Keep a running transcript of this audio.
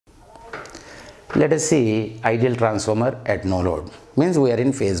Let us see ideal transformer at no load. Means we are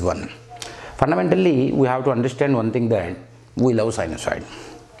in phase 1. Fundamentally, we have to understand one thing, that we love sinusoid.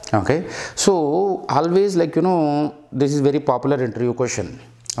 Okay, so always, like, this is very popular interview question.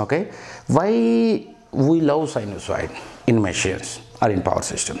 Okay, why we love sinusoid in machines or in power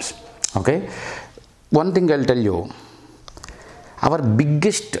systems? Okay, one thing I'll tell you, our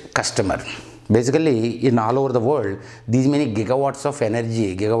biggest customer, basically in all over the world, these many gigawatts of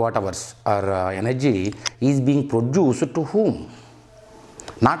energy, gigawatt hours or energy is being produced to whom?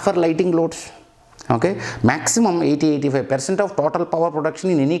 Not for lighting loads. Okay, maximum 80-85% of total power production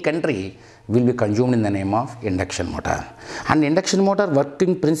in any country will be consumed in the name of induction motor. And induction motor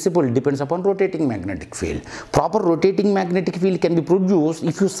working principle depends upon rotating magnetic field. Proper rotating magnetic field can be produced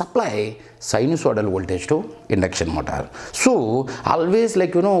if you supply sinusoidal voltage to induction motor. So always,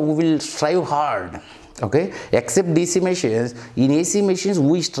 like, we will strive hard. Okay, except DC machines, in AC machines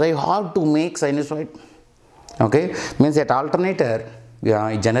we strive hard to make sinusoid. Okay, means that alternator,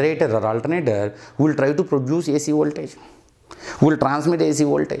 generator or alternator will try to produce AC voltage, will transmit AC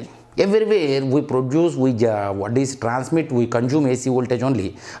voltage. Everywhere we produce, we transmit, we consume AC voltage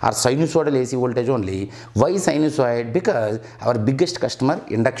only, or sinusoidal AC voltage only. Why sinusoid? Because our biggest customer,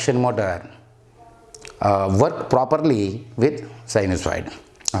 induction motor, work properly with sinusoid.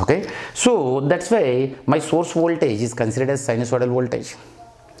 Okay, so that's why my source voltage is considered as sinusoidal voltage.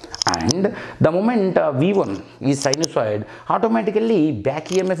 And the moment V1 is sinusoid, automatically back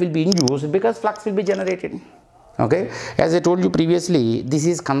EMF will be induced because flux will be generated. Okay, as I told you previously, this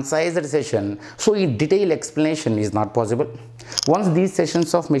is concise session, so in detail explanation is not possible. Once these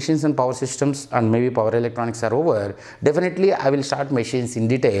sessions of machines and power systems and maybe power electronics are over, definitely I will start machines in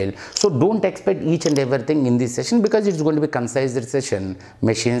detail. So don't expect each and everything in this session, because it's going to be concise session,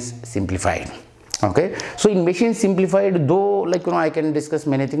 machines simplified. Okay, so in machine simplified, though, like, I can discuss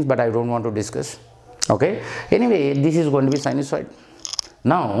many things, but I don't want to discuss. Okay, anyway, this is going to be sinusoid.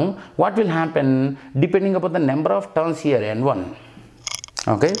 Now what will happen, depending upon the number of turns here, N1,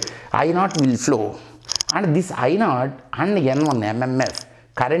 okay, I0 will flow, and this I0 and N1 MMF,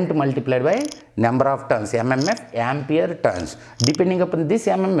 current multiplied by number of turns, MMF, ampere turns. Depending upon this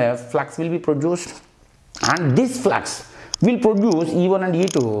MMF, flux will be produced, and this flux will produce E1 and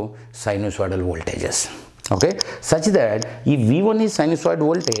E2 sinusoidal voltages. Okay, such that if V1 is sinusoid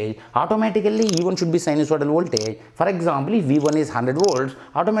voltage, automatically E1 should be sinusoidal voltage. For example, if V1 is 100 volts,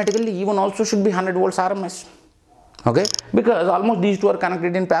 automatically E1 also should be 100 volts RMS. Okay, because almost these two are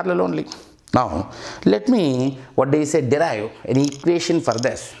connected in parallel only. Now let me, derive an equation for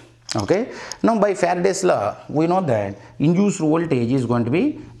this. Okay, now by Faraday's law, we know that induced voltage is going to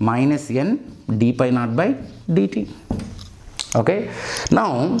be minus N d pi naught by dt. Okay,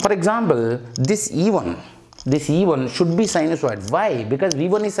 now for example, this E1 should be sinusoid. Why? Because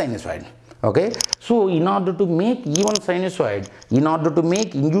V1 is sinusoid. Okay, so in order to make E1 sinusoid, in order to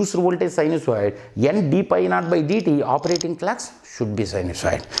make induced voltage sinusoid, N d pi naught by dt, operating flux should be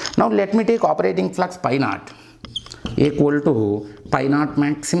sinusoid. Now let me take operating flux pi naught equal to pi naught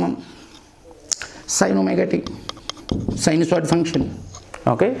maximum sin omega t, sinusoid function.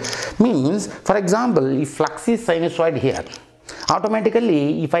 Okay, means, for example, if flux is sinusoid here,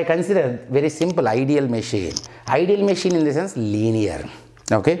 automatically, if I consider very simple ideal machine in the sense linear.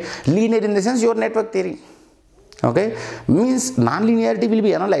 Okay, linear in the sense your network theory. Okay, means non-linearity will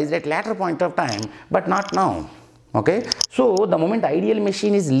be analyzed at later point of time, but not now. Okay, so the moment ideal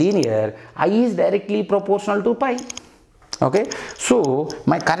machine is linear, I is directly proportional to pi. Okay, so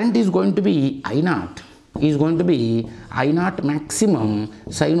my current is going to be I0, is going to be I0 maximum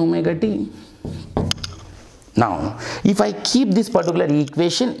sin omega t. Now, if I keep this particular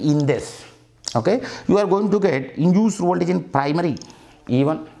equation in this, okay, you are going to get induced voltage in primary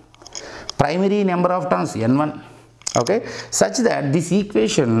E1, primary number of turns N1, okay, such that this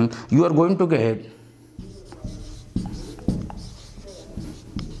equation you are going to get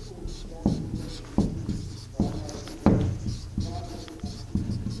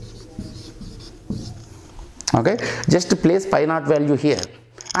okay, just place pi naught value here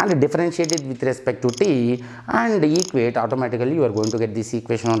and differentiate it with respect to t and equate, automatically you are going to get this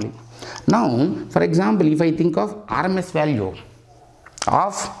equation only. Now for example, if I think of RMS value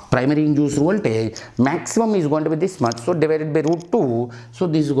of primary induced voltage, maximum is going to be this much, so divided by root 2, so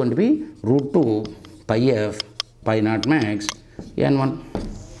this is going to be root 2 pi f pi naught max N1.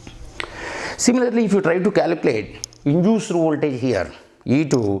 Similarly, if you try to calculate induced voltage here,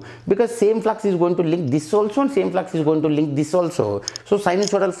 E2, because same flux is going to link this also and same flux is going to link this also, so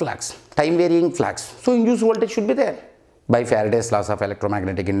sinusoidal flux, time varying flux, so induced voltage should be there by Faraday's laws of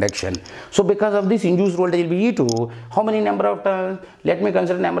electromagnetic induction. So because of this, induced voltage will be E2. How many number of turns? Let me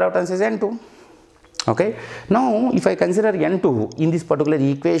consider number of turns as N2. Okay, now if I consider N2 in this particular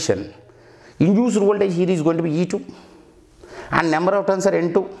equation, induced voltage here is going to be E2 and number of turns are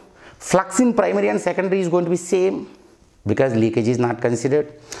N2. Flux in primary and secondary is going to be same because leakage is not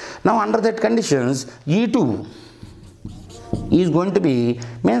considered. Now under that conditions, E2 is going to be,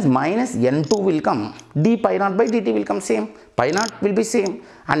 means minus N2 will come, d pi naught by dt will come same, pi naught will be same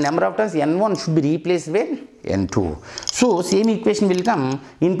and number of turns N1 should be replaced with N2. So same equation will come,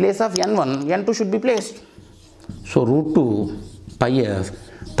 in place of N1, N2 should be placed. So root 2 pi f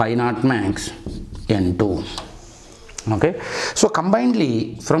pi naught max N2. Okay, so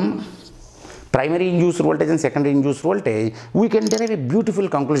combinedly from primary induced voltage and secondary induced voltage, we can derive a beautiful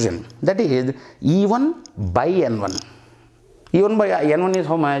conclusion, that is E1 by N1. E1 by N1 is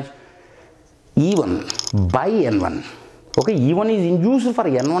how much? E1 by N1. Okay, E1 is induced for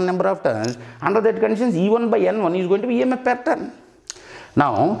N1 number of turns. Under that conditions, E1 by N1 is going to be EMF per turn.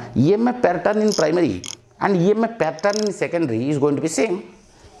 Now, EMF per turn in primary and EMF per turn in secondary is going to be same.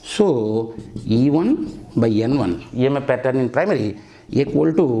 So, E1 by N1, EMF per turn in primary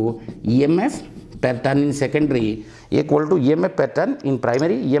equal to EMF per turn in secondary equal to EMF per turn in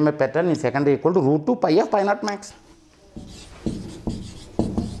primary, EMF per turn in secondary equal to root 2 pi f pi naught max.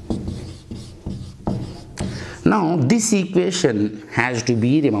 Now this equation has to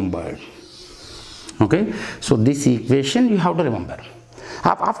be remembered. Okay, so this equation you have to remember.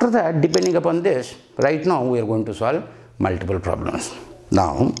 After that, depending upon this, right now we are going to solve multiple problems.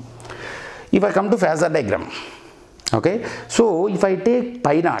 Now if I come to Phasor diagram, okay, so if I take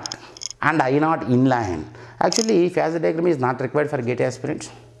pi naught and I naught inline, actually Phasor diagram is not required for GATE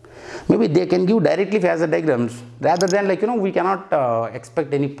aspirants. Maybe they can give directly Phasor diagrams, rather than we cannot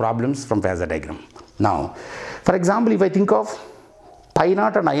expect any problems from Phasor diagram. Now for example, if I think of pi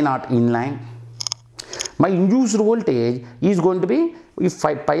naught and I naught inline, my induced voltage is going to be, if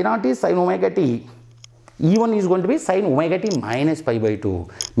pi naught is sin omega t, E1 is going to be sin omega t minus pi by 2.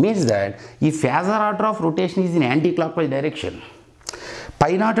 Means that if Phasor order of rotation is in anti-clockwise direction,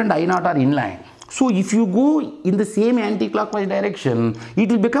 pi naught and I naught are inline. So if you go in the same anti-clockwise direction,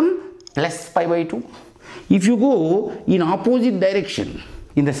 it will become plus pi by 2. If you go in opposite direction,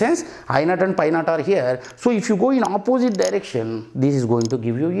 in the sense I naught and pi naught are here, so if you go in opposite direction, this is going to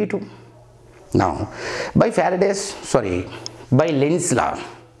give you E2. Now by Lenz's law,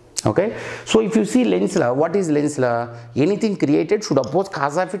 okay, so if you see Lenz's law, what is Lenz's law? Anything created should oppose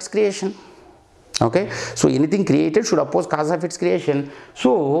cause of its creation. Okay, so anything created should oppose cause of its creation.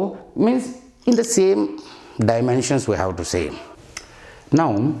 So means in the same dimensions we have to say.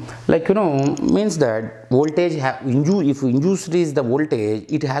 Now, means that voltage, if induced is the voltage,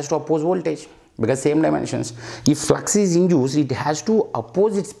 it has to oppose voltage because same dimensions. If flux is induced, it has to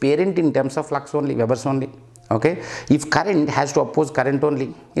oppose its parent in terms of flux only, Webers only. Okay, if current has to oppose current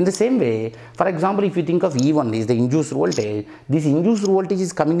only. In the same way, for example, if you think of E1 is the induced voltage, this induced voltage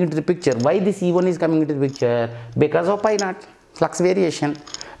is coming into the picture. Why this E1 is coming into the picture? Because of pi naught, flux variation.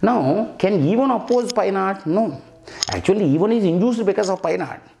 Now, can E1 oppose pi naught? No. Actually, E1 is induced because of pi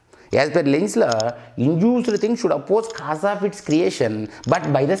naught. As per Lenz's law, induced thing should oppose cause of its creation,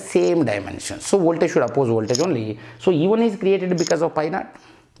 but by the same dimension. So voltage should oppose voltage only. So E1 is created because of pi naught,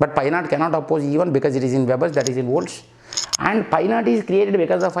 but pi naught cannot oppose E1 because it is in Webers, that is in volts. And pi naught is created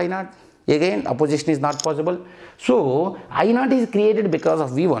because of I naught. Again, opposition is not possible. So I naught is created because of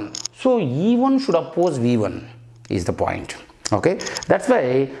V1. So E1 should oppose V1 is the point. Okay, that's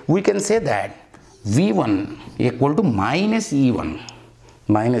why we can say that V1 equal to minus E1.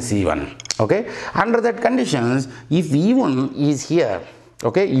 Okay, under that conditions, if E1 is here,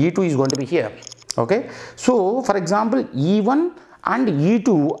 okay, E2 is going to be here. Okay, so for example, E1 and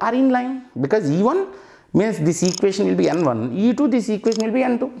E2 are in line because E1 means this equation will be N1, E2 this equation will be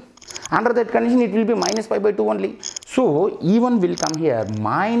N2. Under that condition, it will be minus pi by 2 only. So E1 will come here,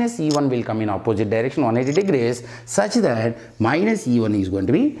 minus E1 will come in opposite direction 180 degrees, such that minus E1 is going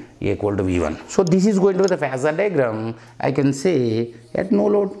to be equal to V1. So this is going to be the Phasor diagram, I can say, at no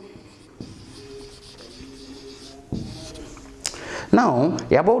load. Now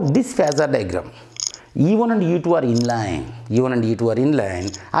about this Phasor diagram, E1 and E2 are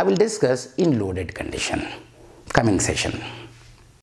inline. I will discuss in loaded condition, coming session.